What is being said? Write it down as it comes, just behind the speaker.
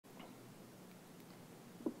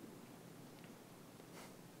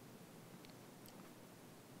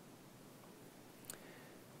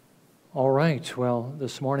All right, well,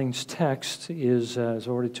 this morning's text is, as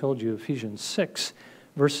I already told you, Ephesians 6,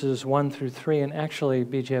 verses 1 through 3. And actually,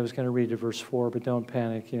 BJ, I was going to read to verse 4, but don't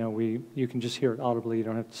panic. You can just hear it audibly. You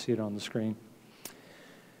don't have to see it on the screen.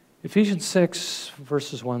 Ephesians 6,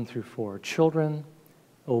 verses 1 through 4. Children,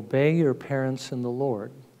 obey your parents in the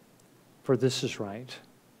Lord, for this is right.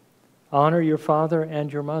 Honor your father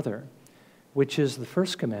and your mother, which is the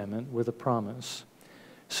first commandment with a promise,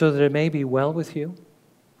 so that it may be well with you,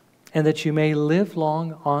 and that you may live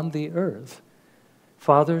long on the earth.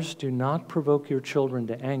 Fathers, do not provoke your children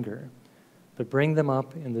to anger, but bring them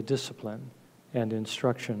up in the discipline and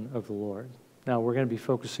instruction of the Lord. Now, we're going to be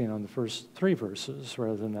focusing on the first 3 verses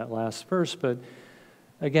rather than that last verse, but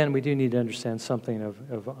again, we do need to understand something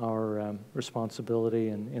of our responsibility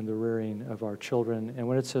in the rearing of our children. And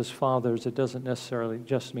when it says fathers, it doesn't necessarily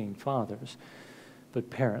just mean fathers, but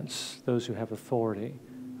parents, those who have authority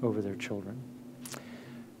over their children.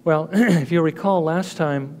 Well, if you recall last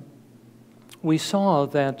time, we saw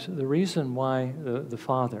that the reason why the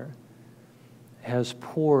Father has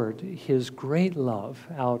poured his great love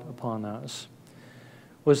out upon us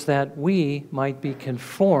was that we might be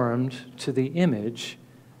conformed to the image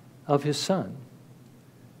of his Son,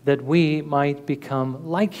 that we might become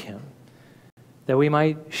like him, that we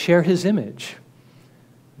might share his image,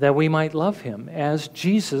 that we might love him as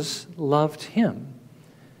Jesus loved him,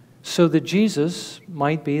 so that Jesus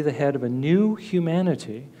might be the head of a new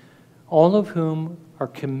humanity, all of whom are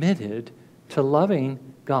committed to loving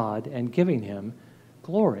God and giving him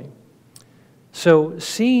glory. So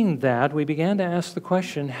seeing that, we began to ask the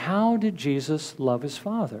question, how did Jesus love his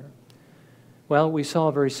Father? Well, we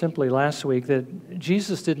saw very simply last week that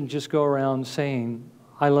Jesus didn't just go around saying,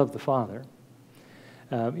 I love the Father.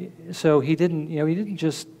 So he didn't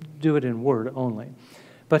just do it in word only,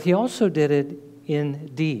 but he also did it in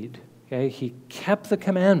deed. Okay? He kept the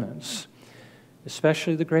commandments,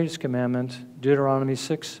 especially the greatest commandment, Deuteronomy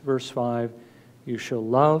 6, verse 5, you shall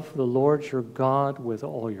love the Lord your God with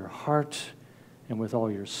all your heart and with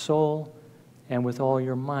all your soul and with all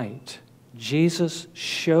your might. Jesus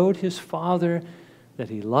showed his Father that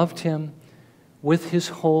he loved him with his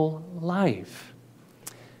whole life.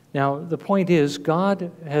 Now, the point is,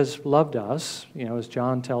 God has loved us, as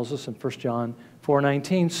John tells us in 1 John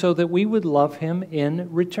 4:19, so that we would love him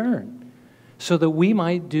in return, so that we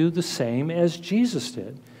might do the same as Jesus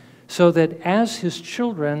did, so that as his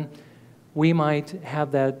children, we might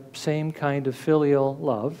have that same kind of filial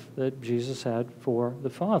love that Jesus had for the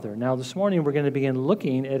Father. Now, this morning, we're going to begin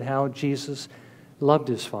looking at how Jesus loved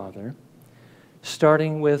his Father,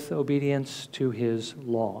 starting with obedience to his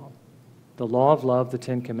law, the law of love, the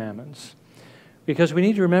 10 Commandments. Because we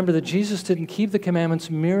need to remember that Jesus didn't keep the commandments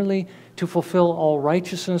merely to fulfill all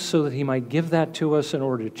righteousness so that he might give that to us in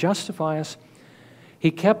order to justify us. He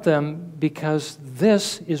kept them because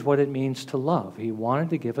this is what it means to love. He wanted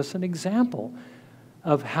to give us an example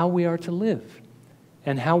of how we are to live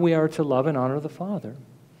and how we are to love and honor the Father.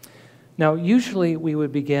 Now, usually we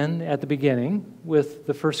would begin at the beginning with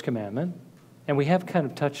the first commandment, and we have kind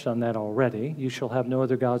of touched on that already. You shall have no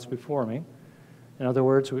other gods before me. In other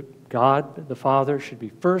words, God, the Father, should be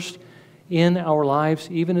first in our lives,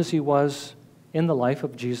 even as he was in the life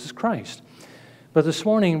of Jesus Christ. But this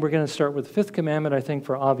morning, we're going to start with the fifth commandment, I think,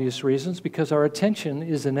 for obvious reasons, because our attention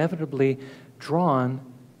is inevitably drawn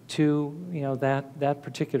to, that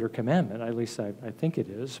particular commandment. At least I think it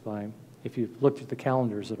is, if you've looked at the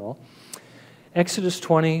calendars at all. Exodus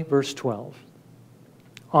 20, verse 12.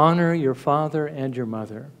 Honor your father and your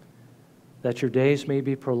mother, that your days may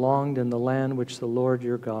be prolonged in the land which the Lord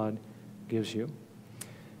your God gives you.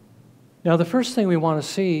 Now, the first thing we want to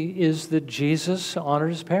see is that Jesus honored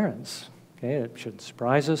his parents. Okay, it shouldn't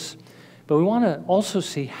surprise us, but we want to also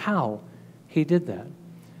see how he did that.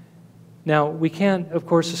 Now, we can't, of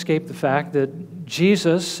course, escape the fact that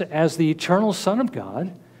Jesus, as the eternal Son of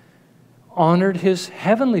God, honored his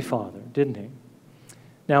heavenly Father, didn't he?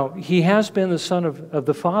 Now, he has been the Son of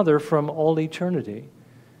the Father from all eternity.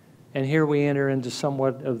 And here we enter into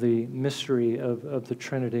somewhat of the mystery of the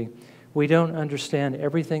Trinity. We don't understand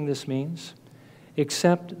everything this means,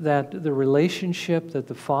 except that the relationship that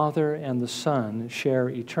the Father and the Son share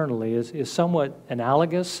eternally is somewhat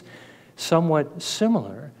analogous, somewhat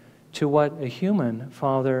similar to what a human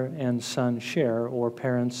father and son share, or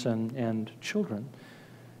parents and children.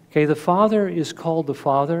 Okay, the Father is called the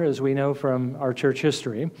Father, as we know from our church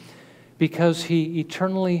history, because he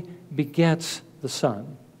eternally begets the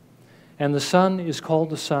Son. And the Son is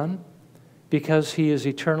called the Son because he is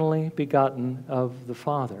eternally begotten of the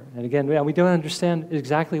Father. And again, we don't understand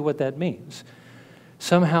exactly what that means.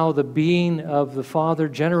 somehow the being of the Father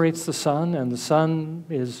generates the Son, and the Son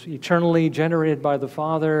is eternally generated by the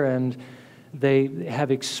Father, and they have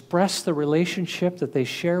expressed the relationship that they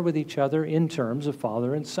share with each other in terms of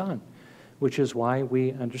Father and Son, which is why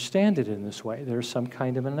we understand it in this way. There's some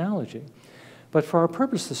kind of analogy. But for our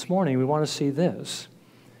purpose this morning, we want to see this,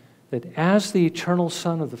 that as the eternal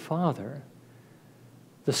Son of the Father,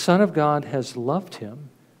 the Son of God has loved him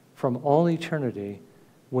from all eternity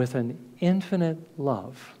with an infinite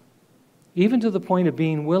love, even to the point of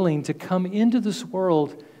being willing to come into this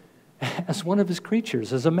world as one of his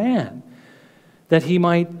creatures, as a man, that he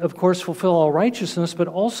might, of course, fulfill all righteousness, but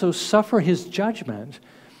also suffer his judgment,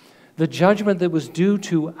 the judgment that was due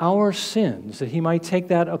to our sins, that he might take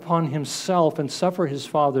that upon himself and suffer his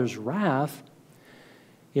Father's wrath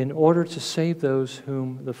in order to save those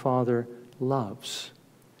whom the Father loves.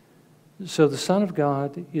 So the Son of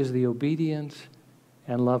God is the obedient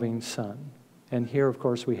and loving Son. And here, of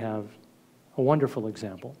course, we have a wonderful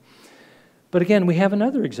example. But again, we have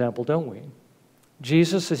another example, don't we?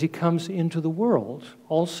 Jesus, as he comes into the world,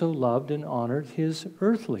 also loved and honored his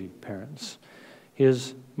earthly parents,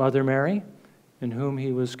 his mother Mary, in whom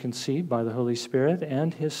he was conceived by the Holy Spirit,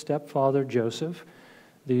 and his stepfather Joseph,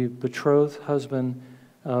 the betrothed husband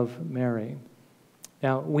of Mary.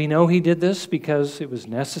 Now, we know he did this because it was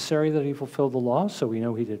necessary that he fulfill the law, so we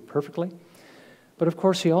know he did perfectly. But of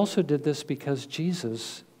course, he also did this because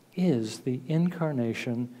Jesus is the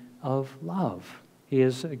incarnation of love. He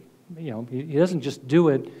is, he doesn't just do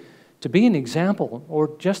it to be an example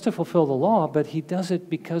or just to fulfill the law, but he does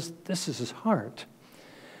it because this is his heart.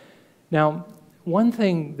 Now, one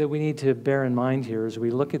thing that we need to bear in mind here as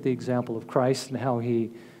we look at the example of Christ and how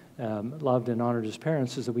he loved and honored his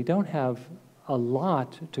parents is that we don't have a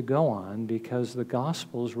lot to go on because the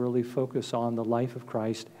Gospels really focus on the life of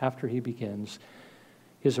Christ after he begins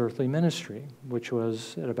his earthly ministry, which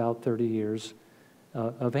was at about 30 years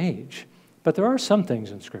of age. But there are some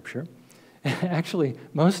things in Scripture. Actually,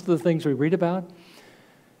 most of the things we read about,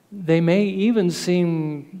 they may even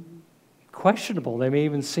seem questionable. They may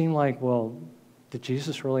even seem like, well, did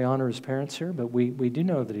Jesus really honor his parents here? But we do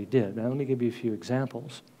know that he did. Now, let me give you a few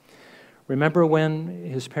examples. Remember when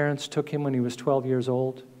his parents took him when he was 12 years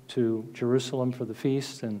old to Jerusalem for the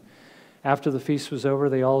feast, and after the feast was over,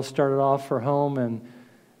 they all started off for home, and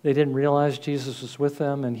they didn't realize Jesus was with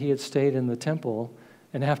them, and he had stayed in the temple,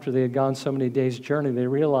 and after they had gone so many days' journey, they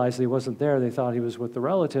realized he wasn't there. They thought he was with the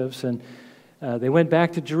relatives, and they went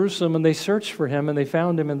back to Jerusalem, and they searched for him, and they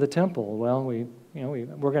found him in the temple. Well,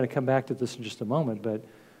 we're going to come back to this in just a moment, but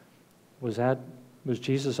was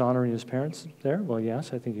Jesus honoring his parents there? Well,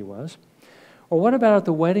 yes, I think he was. Or what about at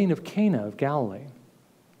the wedding of Cana of Galilee,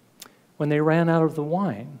 when they ran out of the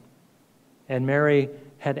wine, and Mary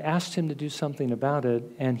had asked him to do something about it,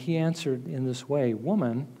 and he answered in this way,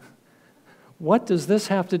 "Woman, what does this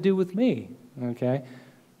have to do with me?" Okay,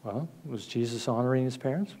 well, was Jesus honoring his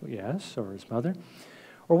parents? Well, yes, or his mother.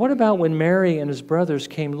 Or what about when Mary and his brothers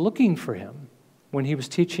came looking for him when he was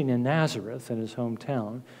teaching in Nazareth in his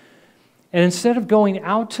hometown? And instead of going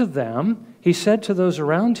out to them, he said to those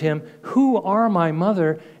around him, "Who are my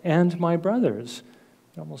mother and my brothers?"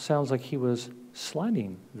 It almost sounds like he was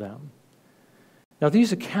slighting them. Now,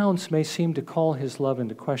 these accounts may seem to call his love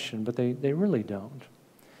into question, but they really don't.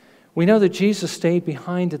 We know that Jesus stayed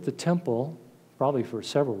behind at the temple, probably for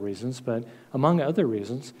several reasons, but among other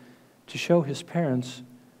reasons, to show his parents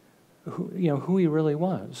who he really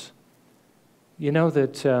was. You know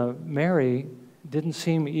that Mary didn't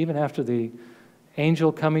seem, even after the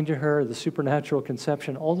angel coming to her, the supernatural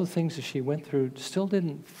conception, all the things that she went through, still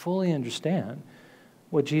didn't fully understand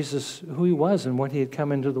what Jesus, who he was and what he had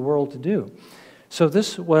come into the world to do. So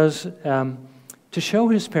this was to show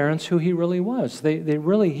his parents who he really was.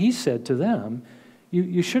 He said to them,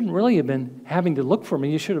 you shouldn't really have been having to look for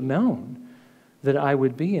me. You should have known that I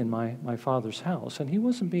would be in my Father's house. And he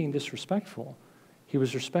wasn't being disrespectful. He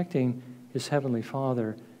was respecting his heavenly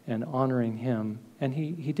Father and honoring him. And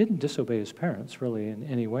he didn't disobey his parents, really, in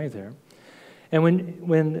any way there. And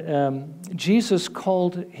when Jesus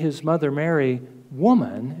called his mother Mary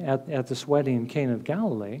woman at this wedding in Cana of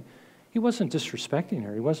Galilee, he wasn't disrespecting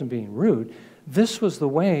her. He wasn't being rude. This was the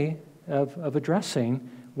way of addressing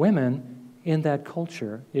women in that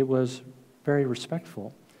culture. It was very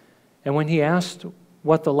respectful. And when he asked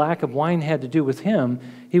what the lack of wine had to do with him,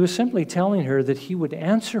 he was simply telling her that he would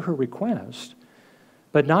answer her request,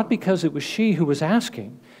 but not because it was she who was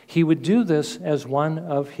asking. He would do this as one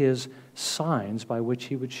of his signs by which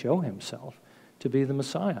he would show himself to be the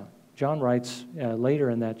Messiah. John writes later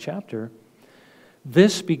in that chapter,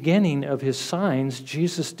 "This beginning of his signs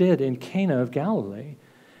Jesus did in Cana of Galilee,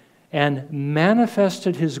 and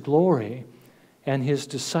manifested his glory, and his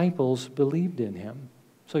disciples believed in him.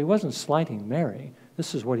 So he wasn't slighting Mary.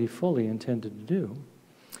 This is what he fully intended to do.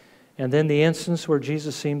 And then the instance where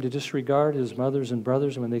Jesus seemed to disregard his mothers and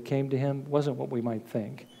brothers when they came to him wasn't what we might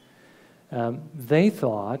think. They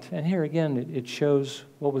thought, and here again it shows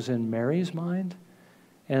what was in Mary's mind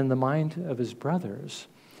and the mind of his brothers.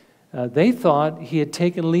 They thought he had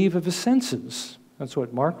taken leave of his senses. That's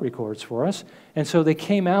what Mark records for us. And so they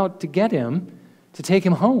came out to get him, to take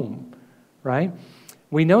him home, right?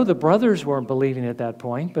 We know the brothers weren't believing at that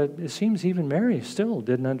point, but it seems even Mary still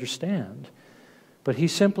didn't understand. But he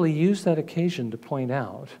simply used that occasion to point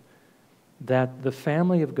out that the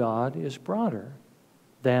family of God is broader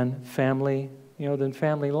than family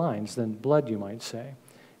lines, than blood, you might say.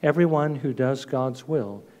 Everyone who does God's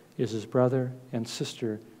will is his brother and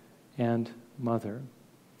sister and mother.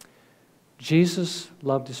 Jesus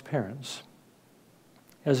loved his parents.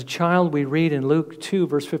 As a child, we read in Luke 2,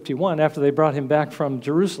 verse 51, after they brought him back from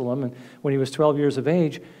Jerusalem, and when he was 12 years of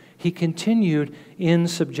age, he continued in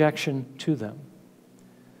subjection to them.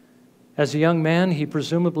 As a young man, he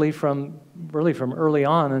presumably from early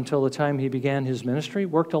on until the time he began his ministry,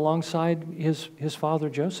 worked alongside his father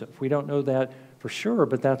Joseph. We don't know that for sure,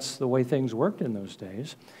 but that's the way things worked in those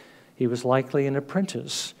days. He was likely an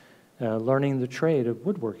apprentice, learning the trade of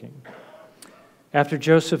woodworking. After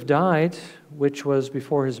Joseph died, which was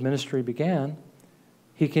before his ministry began,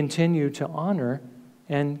 he continued to honor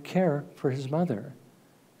and care for his mother.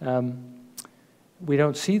 We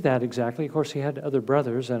don't see that exactly. Of course, he had other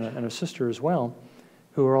brothers and a sister as well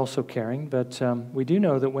who were also caring, but we do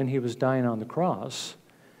know that when he was dying on the cross,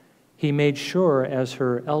 he made sure as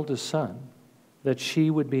her eldest son that she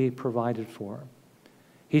would be provided for.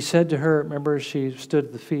 He said to her, remember, she stood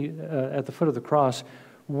at the foot of the cross,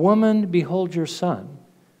 "Woman, behold your son."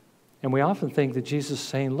 And we often think that Jesus is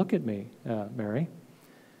saying, "Look at me, Mary."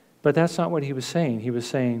 But that's not what he was saying. He was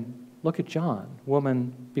saying, "Look at John.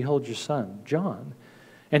 Woman, behold your son, John."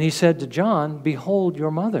 And he said to John, "Behold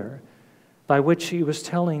your mother," by which he was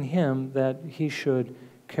telling him that he should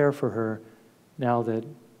care for her now that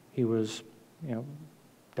he was,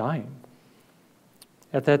 dying.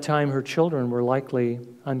 At that time, her children were likely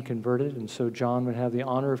unconverted, and so John would have the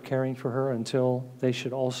honor of caring for her until they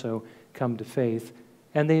should also come to faith,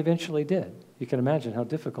 and they eventually did. You can imagine how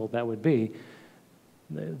difficult that would be.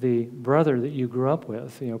 The brother that you grew up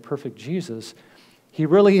with, perfect Jesus, he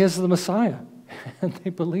really is the Messiah, and they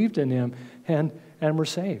believed in him and were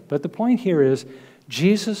saved. But the point here is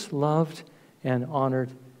Jesus loved and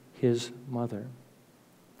honored his mother.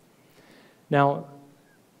 Now,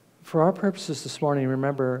 for our purposes this morning,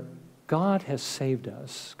 remember, God has saved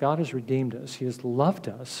us. God has redeemed us. He has loved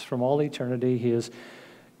us from all eternity. He has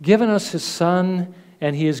given us his Son,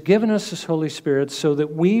 and he has given us his Holy Spirit so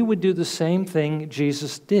that we would do the same thing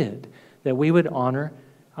Jesus did, that we would honor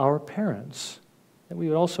our parents, that we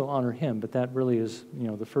would also honor him. But that really is,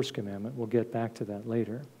 the first commandment. We'll get back to that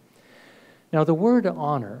later. Now, the word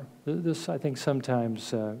honor, this I think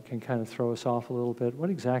sometimes can kind of throw us off a little bit.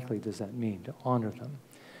 What exactly does that mean, to honor them?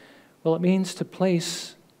 Well, it means to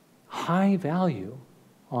place high value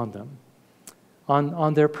on them,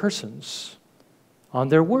 on their persons, on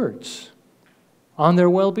their words, on their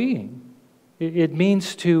well-being. It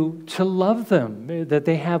means to love them, that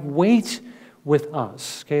they have weight with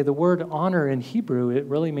us. Okay, the word honor in Hebrew, it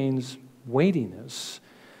really means weightiness.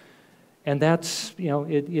 And that's,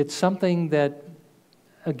 it's something that,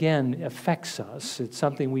 again, affects us. It's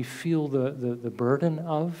something we feel the burden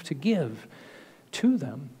of to give to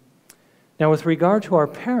them. Now, with regard to our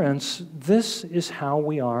parents, this is how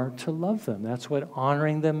we are to love them. That's what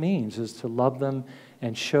honoring them means, is to love them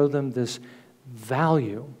and show them this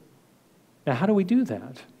value. Now, how do we do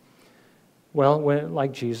that? Well,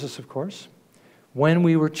 like Jesus, of course. When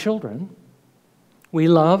we were children, we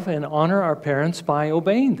love and honor our parents by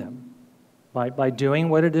obeying them, by doing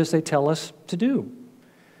what it is they tell us to do.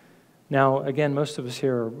 Now, again, most of us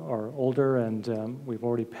here are older, and we've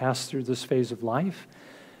already passed through this phase of life.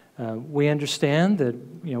 We understand that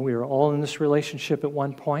we were all in this relationship at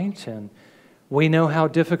one point, and we know how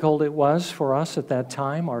difficult it was for us at that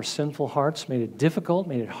time. Our sinful hearts made it difficult,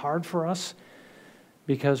 made it hard for us,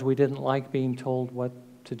 because we didn't like being told what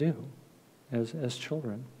to do as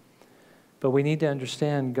children. But we need to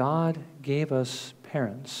understand God gave us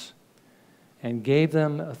parents and gave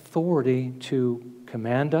them authority to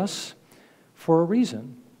command us for a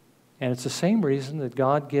reason. And it's the same reason that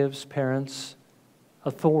God gives parents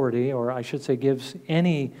authority, or I should say gives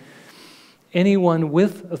anyone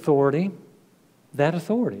with authority that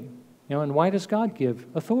authority. And why does God give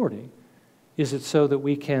authority? Is it so that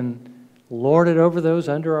we can lord it over those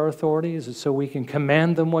under our authority? Is it so we can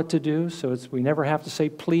command them what to do? So we never have to say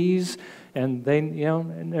please, and they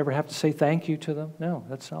never have to say thank you to them? No,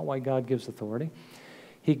 that's not why God gives authority.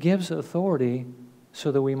 He gives authority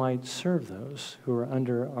so that we might serve those who are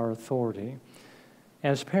under our authority.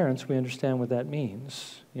 As parents, we understand what that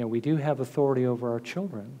means. We do have authority over our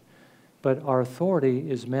children, but our authority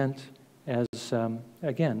is meant as, it's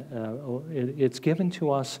given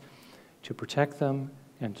to us to protect them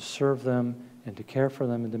and to serve them and to care for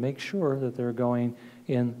them and to make sure that they're going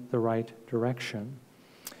in the right direction.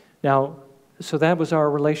 Now, so that was our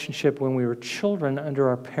relationship when we were children under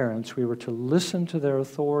our parents. We were to listen to their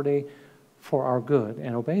authority for our good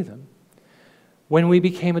and obey them. When we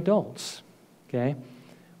became adults,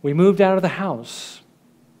 we moved out of the house.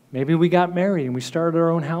 Maybe we got married and we started our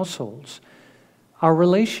own households. Our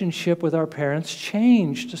relationship with our parents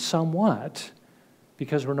changed somewhat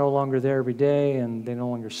because we're no longer there every day and they no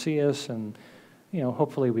longer see us, and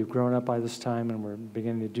hopefully we've grown up by this time and we're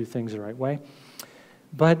beginning to do things the right way.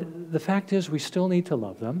 But the fact is, we still need to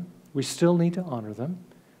love them. We still need to honor them.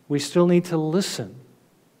 We still need to listen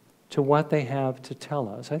to what they have to tell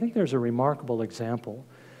us. I think there's a remarkable example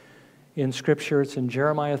in Scripture. It's in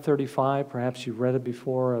Jeremiah 35. Perhaps you've read it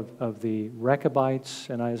before, of the Rechabites.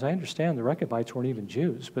 And as I understand, the Rechabites weren't even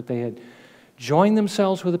Jews, but they had joined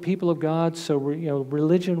themselves with the people of God. So,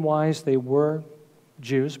 religion-wise, they were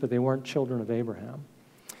Jews, but they weren't children of Abraham.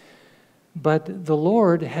 But the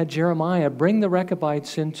Lord had Jeremiah bring the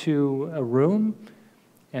Rechabites into a room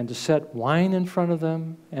and to set wine in front of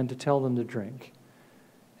them and to tell them to drink.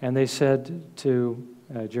 And they said to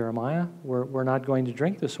Jeremiah, we're not going to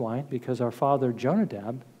drink this wine because our father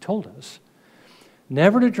Jonadab told us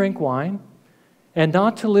never to drink wine and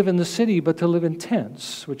not to live in the city, but to live in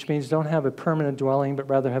tents, which means don't have a permanent dwelling, but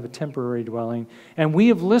rather have a temporary dwelling. And we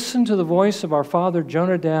have listened to the voice of our father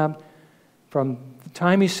Jonadab from the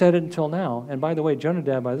time he said it until now. And by the way,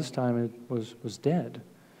 Jonadab by this time was dead.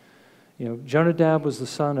 Jonadab was the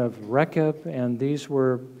son of Rechab, and these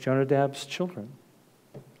were Jonadab's children.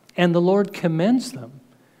 And the Lord commends them.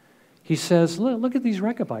 He says, look at these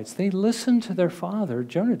Rechabites. They listened to their father,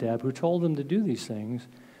 Jonadab, who told them to do these things,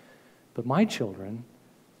 but my children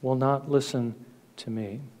will not listen to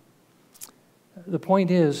me. The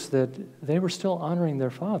point is that they were still honoring their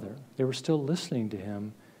father. They were still listening to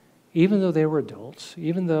him, even though they were adults,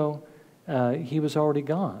 even though he was already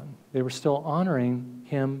gone. They were still honoring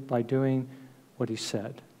him by doing what he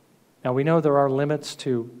said. Now, we know there are limits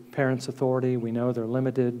to parents' authority. We know they're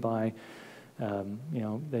limited by,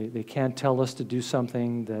 they can't tell us to do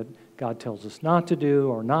something that God tells us not to do,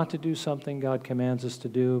 or not to do something God commands us to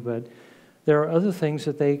do. But there are other things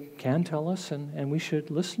that they can tell us, and we should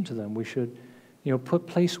listen to them. We should,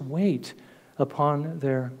 place weight upon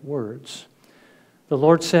their words. The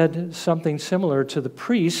Lord said something similar to the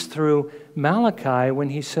priests through Malachi when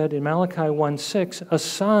he said in Malachi 1:6, a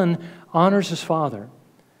son honors his father,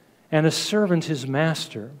 and a servant his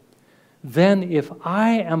master. Then if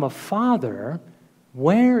I am a father,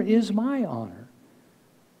 where is my honor?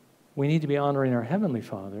 We need to be honoring our Heavenly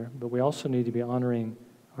Father, but we also need to be honoring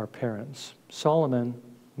our parents. Solomon,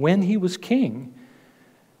 when he was king,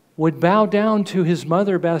 would bow down to his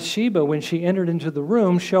mother Bathsheba when she entered into the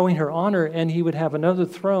room, showing her honor, and he would have another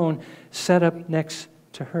throne set up next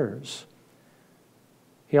to hers.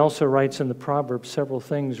 He also writes in the Proverbs several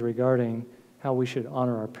things regarding how we should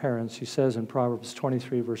honor our parents. He says in Proverbs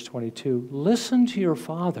 23, verse 22, listen to your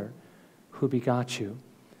father who begot you,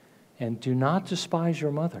 and do not despise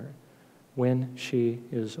your mother when she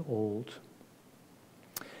is old.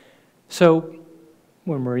 So,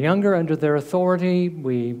 when we're younger, under their authority,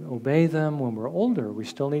 we obey them. When we're older, we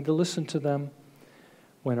still need to listen to them.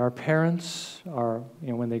 When our parents are,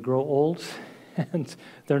 when they grow old and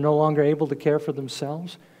they're no longer able to care for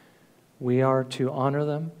themselves, we are to honor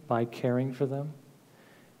them by caring for them.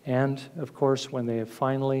 And, of course, when they have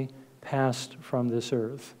finally passed from this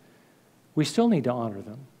earth, we still need to honor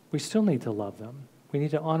them. We still need to love them. We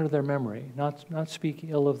need to honor their memory, not speak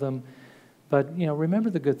ill of them, but, remember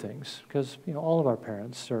the good things, because, all of our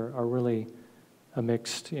parents are really a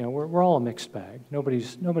mixed, we're all a mixed bag. Nobody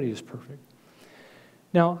is perfect.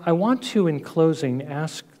 Now, I want to, in closing,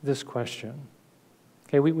 ask this question.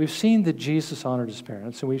 Okay, we've seen that Jesus honored his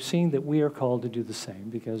parents, and we've seen that we are called to do the same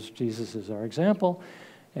because Jesus is our example,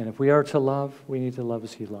 and if we are to love, we need to love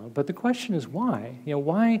as he loved. But the question is why?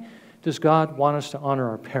 Why does God want us to honor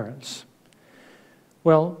our parents?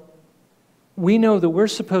 Well, we know that we're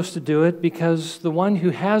supposed to do it because the one who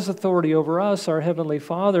has authority over us, our Heavenly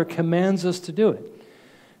Father, commands us to do it.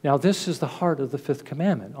 Now, this is the heart of the fifth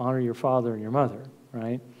commandment, honor your father and your mother,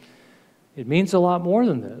 right? It means a lot more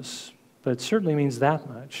than this. but it certainly means that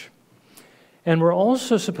much. And we're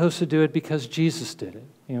also supposed to do it because Jesus did it.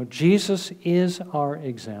 You know, Jesus is our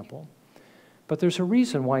example. But there's a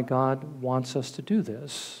reason why God wants us to do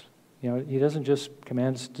this. You know, he doesn't just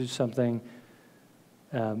command us to do something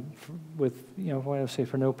with, you know, what I say,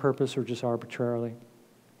 for no purpose or just arbitrarily.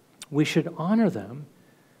 We should honor them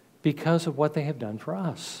because of what they have done for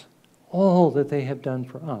us, all that they have done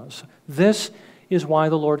for us. This is why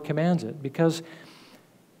the Lord commands it, because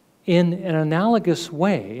in an analogous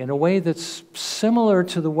way, in a way that's similar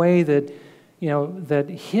to the way that, you know, that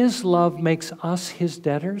his love makes us his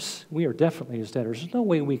debtors. We are definitely his debtors. There's no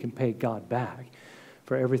way we can pay God back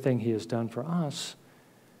for everything he has done for us.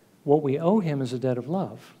 What we owe him is a debt of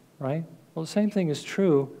love, right? Well, the same thing is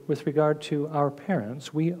true with regard to our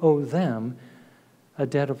parents. We owe them a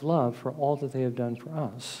debt of love for all that they have done for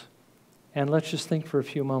us. And let's just think for a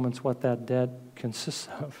few moments what that debt consists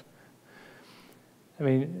of. I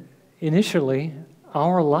mean, initially,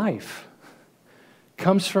 our life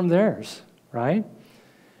comes from theirs, right?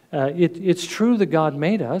 It's true that God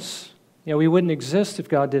made us. You know, we wouldn't exist if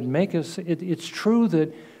God didn't make us. It's true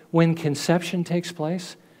that when conception takes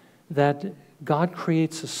place, that God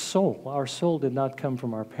creates a soul. Our soul did not come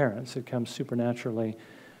from our parents. It comes supernaturally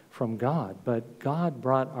from God. But God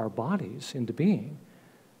brought our bodies into being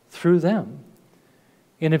through them.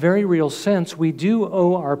 In a very real sense, we do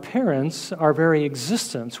owe our parents our very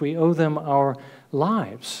existence. We owe them our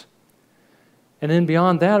lives. And then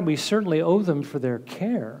beyond that, we certainly owe them for their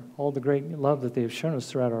care, all the great love that they have shown us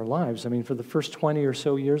throughout our lives. I mean, for the first 20 or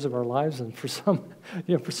so years of our lives, and for some,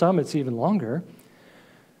 it's even longer,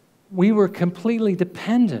 we were completely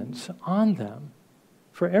dependent on them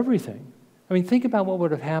for everything. I mean, think about what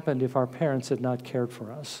would have happened if our parents had not cared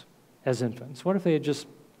for us as infants. What if they had just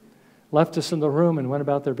left us in the room and went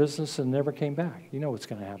about their business and never came back? You know what's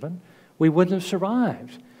going to happen. We wouldn't have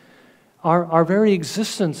survived. Our very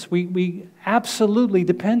existence, we absolutely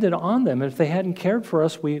depended on them. If they hadn't cared for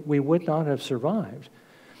us, we would not have survived.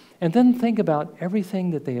 And then think about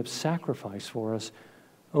everything that they have sacrificed for us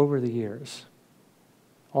over the years.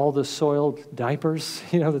 All the soiled diapers,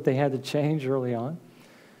 you know, that they had to change early on.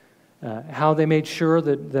 How they made sure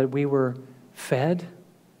that we were fed.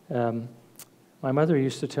 My mother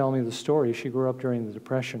used to tell me the story. She grew up during the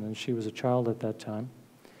Depression, and she was a child at that time,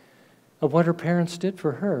 of what her parents did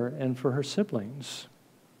for her and for her siblings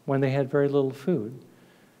when they had very little food.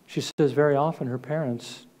 She says very often her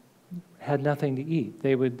parents had nothing to eat.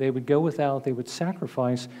 They would go without, they would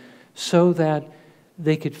sacrifice so that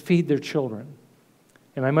they could feed their children.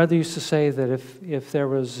 And my mother used to say that if there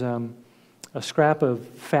was a scrap of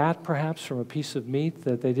fat, perhaps, from a piece of meat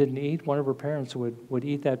that they didn't eat, one of her parents would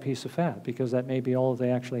eat that piece of fat because that may be all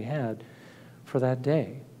they actually had for that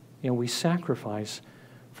day. You know, we sacrifice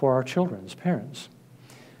for our children as parents.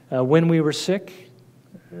 When we were sick,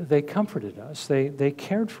 they comforted us. They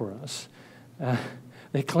cared for us.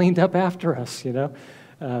 They cleaned up after us, you know.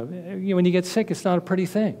 When you get sick, it's not a pretty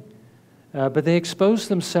thing. But they exposed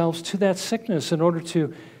themselves to that sickness in order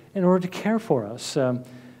to care for us.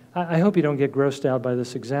 I hope you don't get grossed out by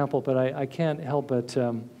this example, but I can't help but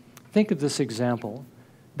think of this example.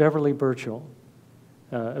 Beverly Burchell,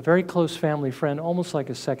 a very close family friend, almost like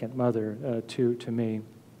a second mother to me,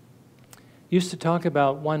 used to talk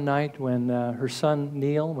about one night when her son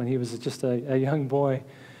Neil, when he was just a young boy,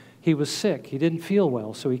 he was sick. He didn't feel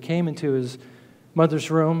well, so he came into his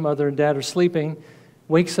mother's room. Mother and dad are sleeping.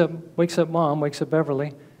 Wakes up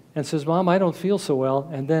Beverly, and says, "Mom, I don't feel so well,"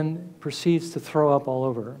 and then proceeds to throw up all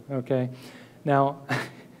over her, okay? Now,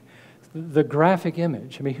 the graphic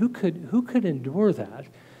image, I mean, who could endure that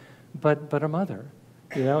but a mother,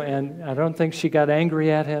 you know? And I don't think she got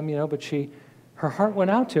angry at him, you know, but her heart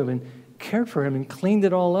went out to him and cared for him and cleaned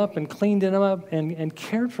it all up and cleaned him up and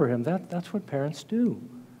cared for him. That's what parents do.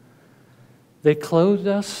 They clothed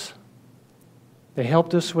us. They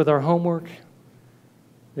helped us with our homework.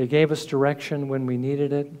 They gave us direction when we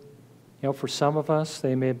needed it. You know, for some of us,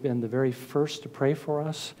 they may have been the very first to pray for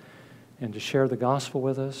us and to share the gospel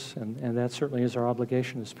with us, and that certainly is our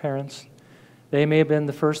obligation as parents. They may have been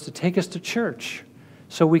the first to take us to church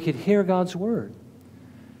so we could hear God's word.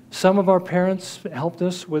 Some of our parents helped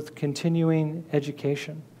us with continuing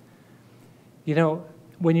education. You know,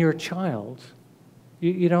 when you're a child,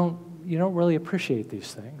 you don't really appreciate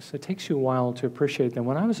these things. It takes you a while to appreciate them.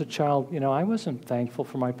 When I was a child, you know, I wasn't thankful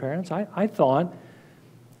for my parents. I thought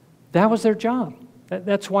that was their job.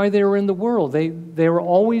 That's why they were in the world. They were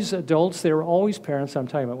always adults. They were always parents. I'm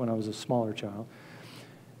talking about when I was a smaller child.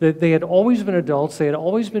 They had always been adults. They had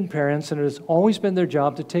always been parents, and it has always been their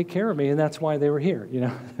job to take care of me, and that's why they were here. You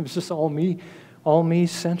know, it was just all me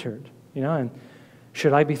centered. You know,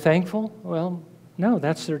 Should I be thankful? Well, no,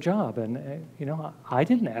 that's their job. And, I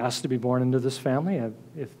didn't ask to be born into this family.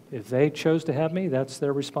 If they chose to have me, that's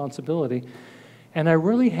their responsibility. And I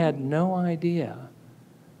really had no idea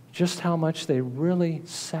just how much they really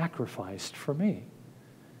sacrificed for me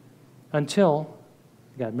until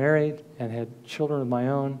I got married and had children of my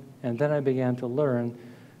own, and then I began to learn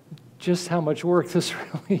just how much work this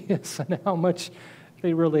really is and how much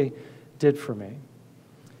they really did for me.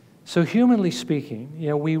 So humanly speaking,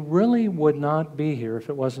 we really would not be here if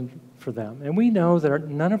it wasn't for them. And we know that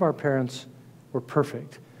none of our parents were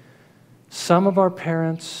perfect. Some of our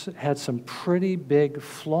parents had some pretty big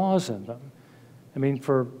flaws in them. I mean,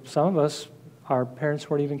 for some of us, our parents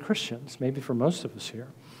weren't even Christians, maybe for most of us here.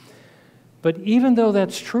 But even though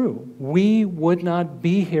that's true, we would not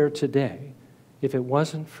be here today if it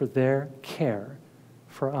wasn't for their care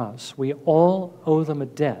for us. We all owe them a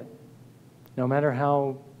debt, no matter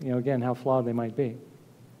how, how flawed they might be.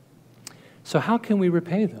 So how can we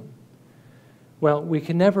repay them? Well, we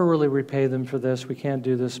can never really repay them for this. We can't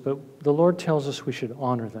do this, but the Lord tells us we should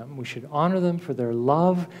honor them. We should honor them for their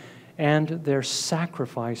love and their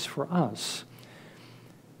sacrifice for us.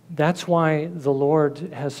 That's why the Lord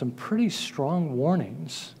has some pretty strong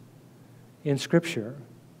warnings in Scripture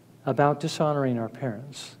about dishonoring our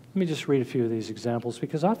parents. Let me just read a few of these examples,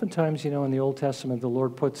 because oftentimes, in the Old Testament, the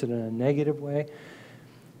Lord puts it in a negative way.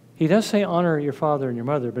 He does say, honor your father and your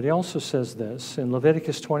mother, but he also says this in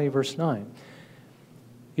Leviticus 20, verse 9.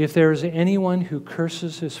 If there is anyone who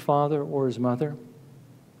curses his father or his mother,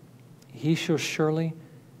 he shall surely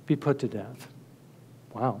be put to death.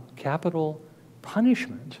 Wow, capital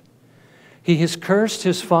punishment. He has cursed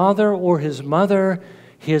his father or his mother,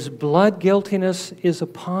 his blood guiltiness is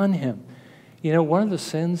upon him. One of the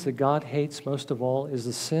sins that God hates most of all is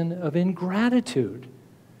the sin of ingratitude.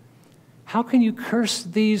 How can you curse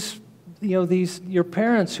your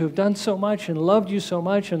parents who have done so much and loved you so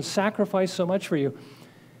much and sacrificed so much for you?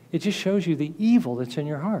 It just shows you the evil that's in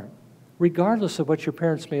your heart, regardless of what your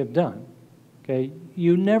parents may have done. Okay?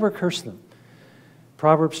 You never curse them.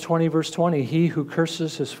 Proverbs 20, verse 20, he who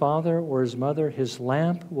curses his father or his mother, his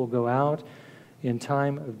lamp will go out in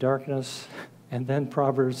time of darkness. And then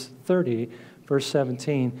Proverbs 30, verse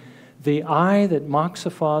 17, the eye that mocks a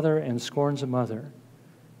father and scorns a mother,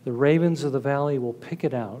 the ravens of the valley will pick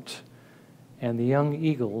it out, and the young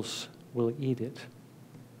eagles will eat it.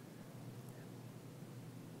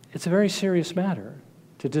 It's a very serious matter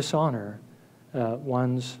to dishonor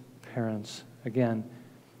one's parents, again,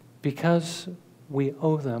 because we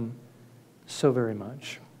owe them so very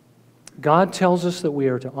much. God tells us that we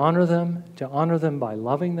are to honor them by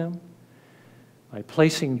loving them, by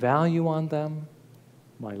placing value on them,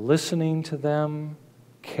 by listening to them,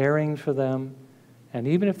 caring for them, and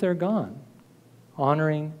even if they're gone,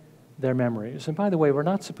 honoring their memories. And by the way, we're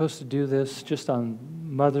not supposed to do this just on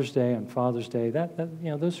Mother's Day and Father's Day.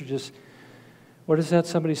 Those are just, what is that?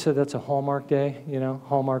 Somebody said that's a Hallmark day.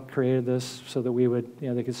 Hallmark created this so that we would,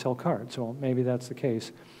 they could sell cards. Well, maybe that's the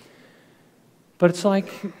case. But it's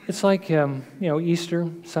like Easter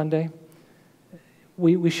Sunday.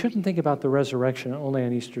 We shouldn't think about the resurrection only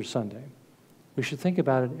on Easter Sunday. We should think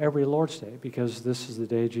about it every Lord's Day, because this is the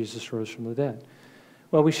day Jesus rose from the dead.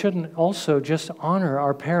 Well, we shouldn't also just honor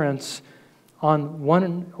our parents on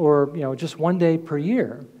just one day per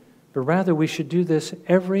year, but rather we should do this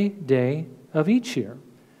every day of each year.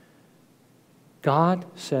 God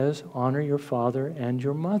says, honor your father and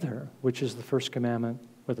your mother, which is the first commandment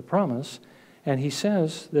with a promise. And he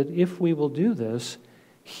says that if we will do this,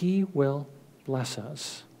 he will bless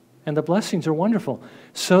us. And the blessings are wonderful,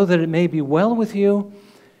 so that it may be well with you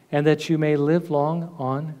and that you may live long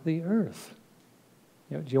on the earth.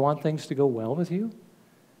 Do you want things to go well with you?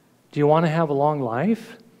 Do you want to have a long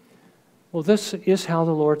life? Well, this is how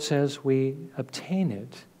the Lord says we obtain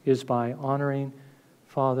it, is by honoring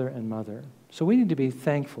father and mother. So we need to be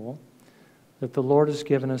thankful that the Lord has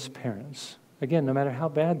given us parents. Again, no matter how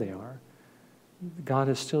bad they are, God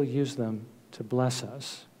has still used them to bless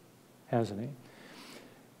us, hasn't he?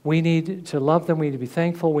 We need to love them. We need to be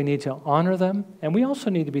thankful. We need to honor them. And we also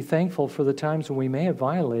need to be thankful for the times when we may have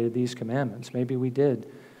violated these commandments. Maybe we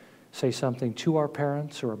did say something to our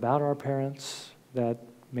parents or about our parents that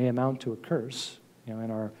may amount to a curse, in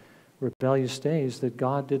our rebellious days, that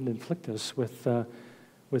God didn't inflict us with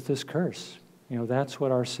this curse. That's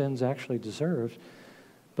what our sins actually deserved.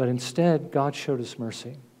 But instead, God showed us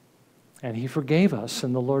mercy. And he forgave us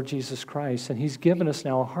in the Lord Jesus Christ. And he's given us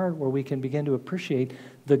now a heart where we can begin to appreciate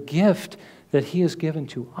the gift that he has given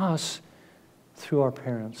to us through our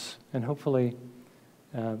parents. And hopefully,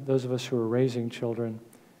 those of us who are raising children,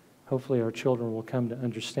 hopefully our children will come to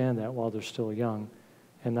understand that while they're still young,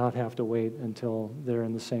 and not have to wait until they're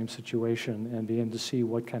in the same situation and begin to see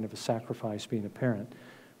what kind of a sacrifice being a parent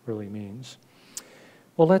really means.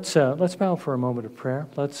 Well, let's bow for a moment of prayer.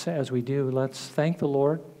 As we do, let's thank the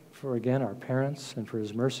Lord for, again, our parents and for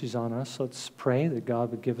his mercies on us. Let's pray that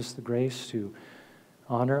God would give us the grace to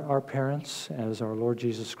honor our parents as our Lord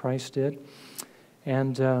Jesus Christ did.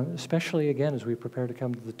 And especially, again, as we prepare to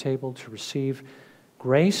come to the table to receive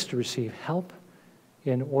grace, to receive help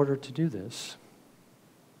in order to do this.